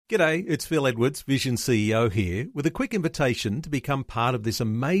G'day, it's Phil Edwards, Vision CEO here, with a quick invitation to become part of this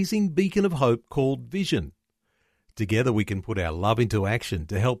amazing beacon of hope called Vision. Together we can put our love into action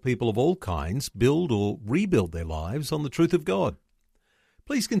to help people of all kinds build or rebuild their lives on the truth of God.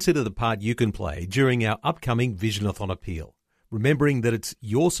 Please consider the part you can play during our upcoming Visionathon appeal, remembering that it's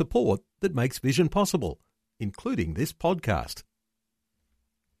your support that makes Vision possible, including this podcast.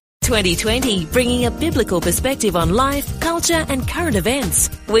 2020, bringing a biblical perspective on life, culture and current events.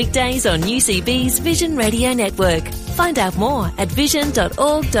 Weekdays on UCB's Vision Radio Network. Find out more at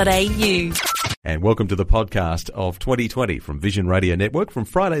vision.org.au. And welcome to the podcast of 2020 from Vision Radio Network from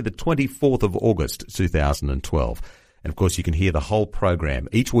Friday the 24th of August 2012. And of course you can hear the whole program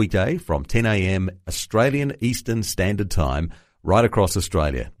each weekday from 10 a.m. Australian Eastern Standard Time right across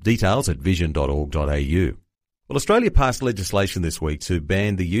Australia. Details at vision.org.au. Well, Australia passed legislation this week to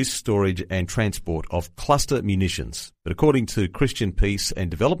ban the use, storage and transport of cluster munitions. But according to Christian Peace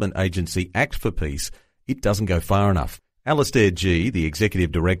and Development Agency Act for Peace, it doesn't go far enough. Alastair Gee, the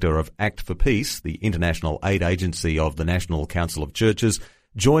Executive Director of Act for Peace, the international aid agency of the National Council of Churches,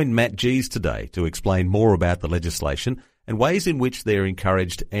 joined Matt Gees today to explain more about the legislation and ways in which they're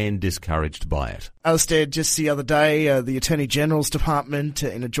encouraged and discouraged by it. Alastair, just the other day, the Attorney General's Department,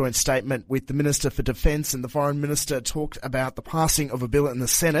 in a joint statement with the Minister for Defence and the Foreign Minister, talked about the passing of a bill in the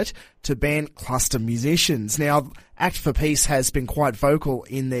Senate to ban cluster munitions. Now, Act for Peace has been quite vocal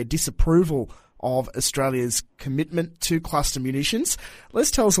in their disapproval of Australia's commitment to cluster munitions.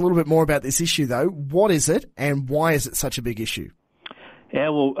 Let's tell us a little bit more about this issue, though. What is it and why is it such a big issue? Yeah,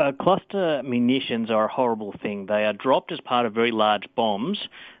 well, cluster munitions are a horrible thing. They are dropped as part of very large bombs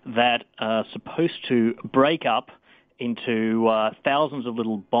that are supposed to break up into thousands of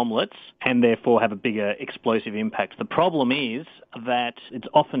little bomblets and therefore have a bigger explosive impact. The problem is that it's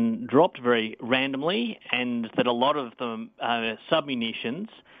often dropped very randomly and that a lot of them submunitions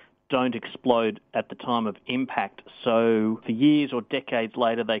don't explode at the time of impact. So for years or decades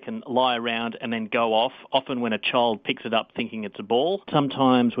later, they can lie around and then go off, often when a child picks it up thinking it's a ball.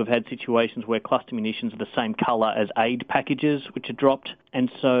 Sometimes we've had situations where cluster munitions are the same colour as aid packages which are dropped.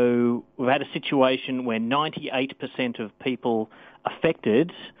 And so we've had a situation where 98% of people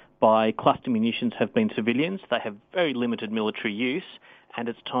affected by cluster munitions have been civilians. They have very limited military use, and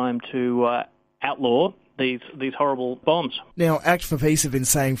it's time to outlaw these horrible bombs. Now, Act for Peace have been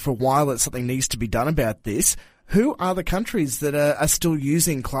saying for a while that something needs to be done about this. Who are the countries that are still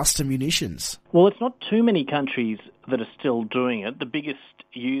using cluster munitions? Well, it's not too many countries that are still doing it. The biggest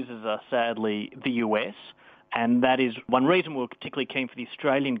users are sadly the US, and that is one reason we're particularly keen for the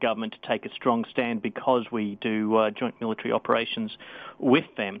Australian government to take a strong stand, because we do joint military operations with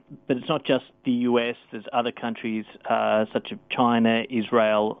them. But it's not just the US, there's other countries such as China,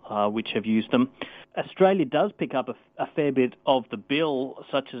 Israel, which have used them. Australia does pick up a fair bit of the bill,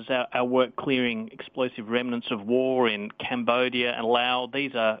 such as our work clearing explosive remnants of war in Cambodia and Laos.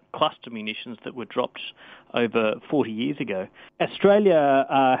 These are cluster munitions that were dropped over 40 years ago. Australia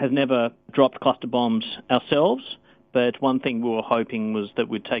has never dropped cluster bombs ourselves, but one thing we were hoping was that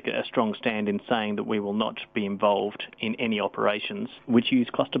we'd take a strong stand in saying that we will not be involved in any operations which use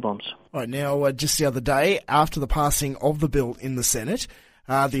cluster bombs. All right, now, just the other day, after the passing of the bill in the Senate,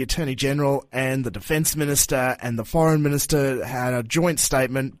 the Attorney General and the Defence Minister and the Foreign Minister had a joint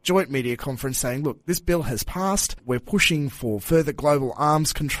statement, joint media conference saying, look, this bill has passed. We're pushing for further global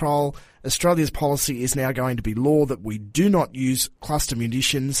arms control. Australia's policy is now going to be law that we do not use cluster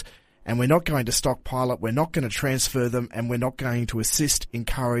munitions, and we're not going to stockpile it, we're not going to transfer them, and we're not going to assist,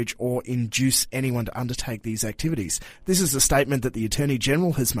 encourage or induce anyone to undertake these activities. This is a statement that the Attorney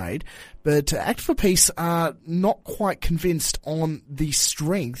General has made, but Act for Peace are not quite convinced on the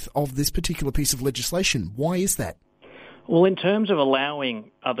strength of this particular piece of legislation. Why is that? Well, in terms of allowing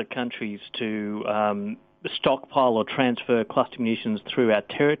other countries to stockpile or transfer cluster munitions through our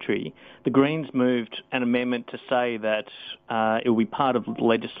territory, the Greens moved an amendment to say that it will be part of the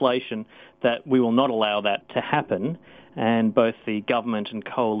legislation that we will not allow that to happen, and both the government and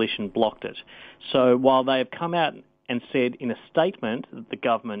coalition blocked it. So while they have come out and said in a statement that the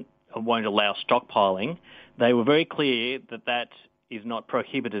government won't allow stockpiling, they were very clear that that is not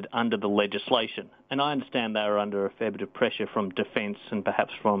prohibited under the legislation. And I understand they are under a fair bit of pressure from defence and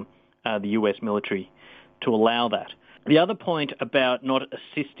perhaps from the US military to allow that. The other point about not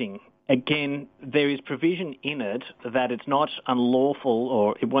assisting, again, there is provision in it that it's not unlawful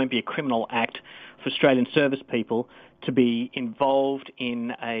or it won't be a criminal act for Australian service people to be involved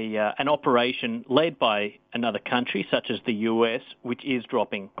in an operation led by another country, such as the US, which is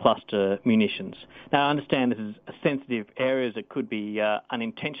dropping cluster munitions. Now, I understand this is a sensitive area, as it could be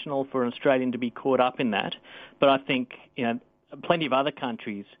unintentional for an Australian to be caught up in that, but I think plenty of other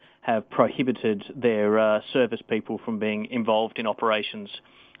countries have prohibited their service people from being involved in operations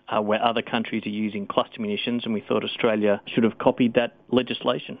where other countries are using cluster munitions, and we thought Australia should have copied that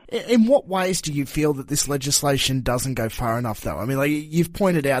legislation. In what ways do you feel that this legislation doesn't go far enough, though? I mean, like, you've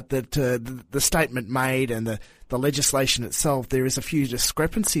pointed out that the statement made and the legislation itself, there is a few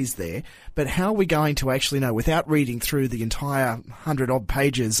discrepancies there, but how are we going to actually know, without reading through the entire 100-odd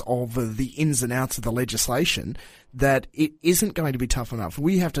pages of the ins and outs of the legislation, that it isn't going to be tough enough?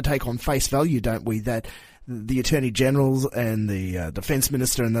 We have to take on face value, don't we, that the Attorney Generals and the Defence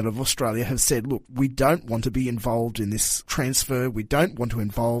Minister and that of Australia have said, look, we don't want to be involved in this transfer. We don't want to be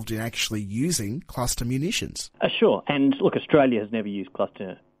involved in actually using cluster munitions. Sure. And look, Australia has never used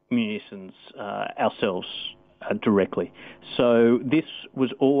cluster munitions ourselves directly. So this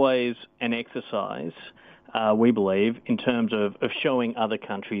was always an exercise, we believe, in terms of showing other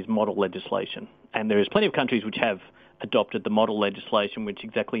countries model legislation. And there is plenty of countries which have adopted the model legislation, which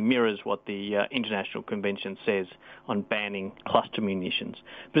exactly mirrors what the International Convention says on banning cluster munitions.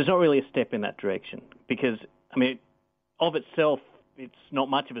 But it's not really a step in that direction because, I mean, of itself, it's not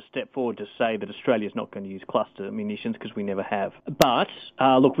much of a step forward to say that Australia's not going to use cluster munitions because we never have. But,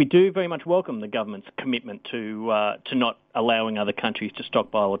 look, we do very much welcome the government's commitment to not allowing other countries to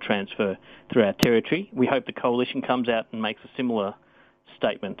stockpile or transfer through our territory. We hope the coalition comes out and makes a similar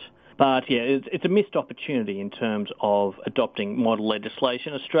statement. But, yeah, it's a missed opportunity in terms of adopting model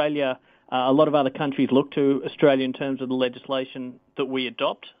legislation. Australia, a lot of other countries look to Australia in terms of the legislation that we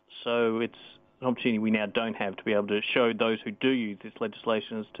adopt, so it's an opportunity we now don't have to be able to show those who do use this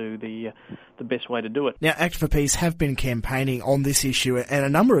legislation as to the best way to do it. Now, Act for Peace have been campaigning on this issue and a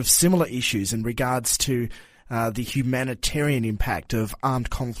number of similar issues in regards to the humanitarian impact of armed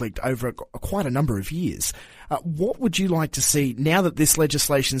conflict over quite a number of years. What would you like to see now that this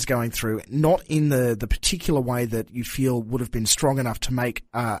legislation is going through, not in the particular way that you feel would have been strong enough to make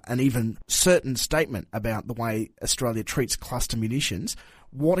an even certain statement about the way Australia treats cluster munitions?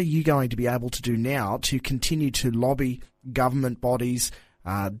 What are you going to be able to do now to continue to lobby government bodies,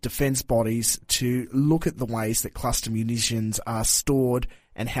 defence bodies, to look at the ways that cluster munitions are stored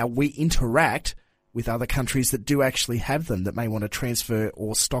and how we interact with other countries that do actually have them, that may want to transfer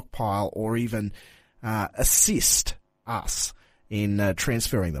or stockpile or even assist us in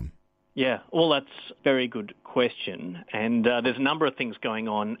transferring them? Yeah, well, that's a very good question. And there's a number of things going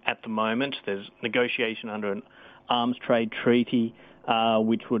on at the moment. There's negotiation under an arms trade treaty,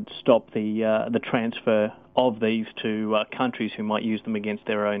 which would stop the transfer of these to countries who might use them against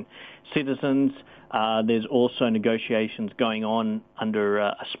their own citizens. There's also negotiations going on under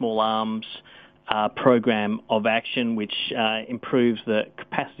a small arms program of action, which improves the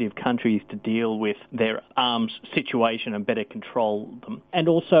capacity of countries to deal with their arms situation and better control them. And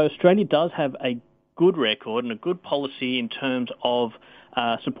also, Australia does have a good record and a good policy in terms of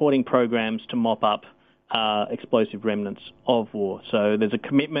supporting programs to mop up explosive remnants of war. So there's a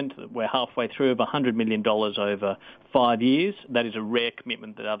commitment that we're halfway through of $100 million over 5 years. That is a rare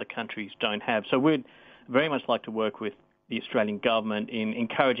commitment that other countries don't have. So we'd very much like to work with the Australian government in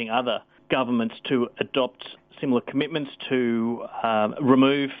encouraging other governments to adopt similar commitments to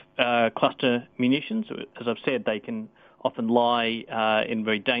remove cluster munitions. As I've said, they can often lie in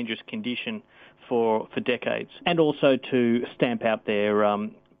very dangerous condition for decades, and also to stamp out their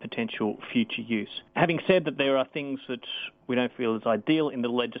potential future use. Having said that, there are things that we don't feel is ideal in the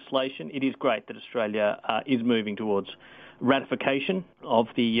legislation. It is great that Australia is moving towards ratification of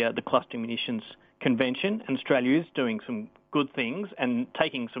the Cluster Munitions Convention, and Australia is doing some good things and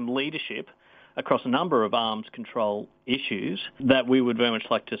taking some leadership across a number of arms control issues that we would very much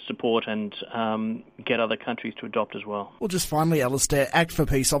like to support and get other countries to adopt as well. Well, just finally, Alistair, Act for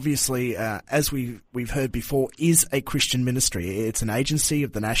Peace, obviously, as we've heard before, is a Christian ministry. It's an agency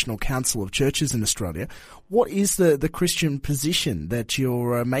of the National Council of Churches in Australia. What is the Christian position that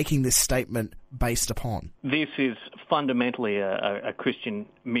you're making this statement based upon? This is fundamentally a Christian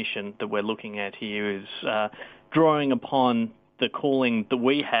mission that we're looking at here, is drawing upon the calling that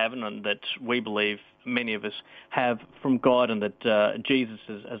we have and that we believe many of us have from God, and that Jesus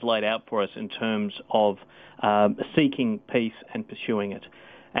has laid out for us in terms of seeking peace and pursuing it.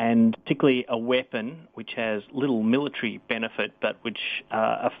 And particularly a weapon which has little military benefit but which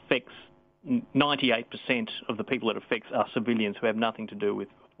affects 98% of the people it affects are civilians who have nothing to do with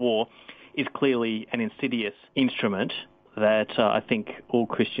war, is clearly an insidious instrument that I think all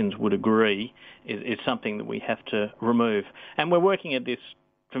Christians would agree is something that we have to remove. And we're working at this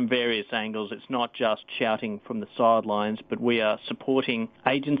from various angles. It's not just shouting from the sidelines, but we are supporting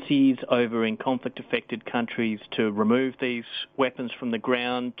agencies over in conflict-affected countries to remove these weapons from the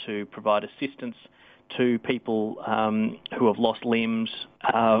ground, to provide assistance to people who have lost limbs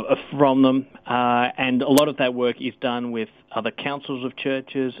from them, and a lot of that work is done with other councils of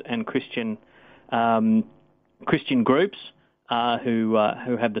churches and Christian groups who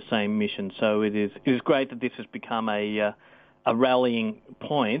have the same mission. So it is great that this has become a rallying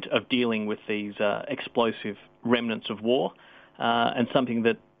point of dealing with these explosive remnants of war, and something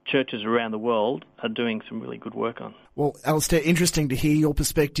that churches around the world are doing some really good work on. Well, Alistair, interesting to hear your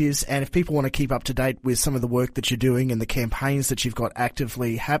perspectives, and if people want to keep up to date with some of the work that you're doing and the campaigns that you've got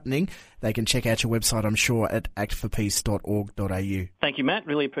actively happening, they can check out your website, I'm sure, at actforpeace.org.au. Thank you, Matt.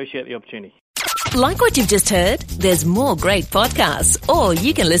 Really appreciate the opportunity. Like what you've just heard? There's more great podcasts, or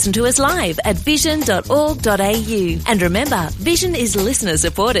you can listen to us live at vision.org.au. And remember, Vision is listener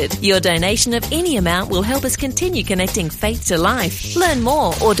supported. Your donation of any amount will help us continue connecting faith to life. Learn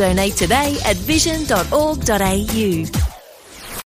more or donate today at vision.org.au.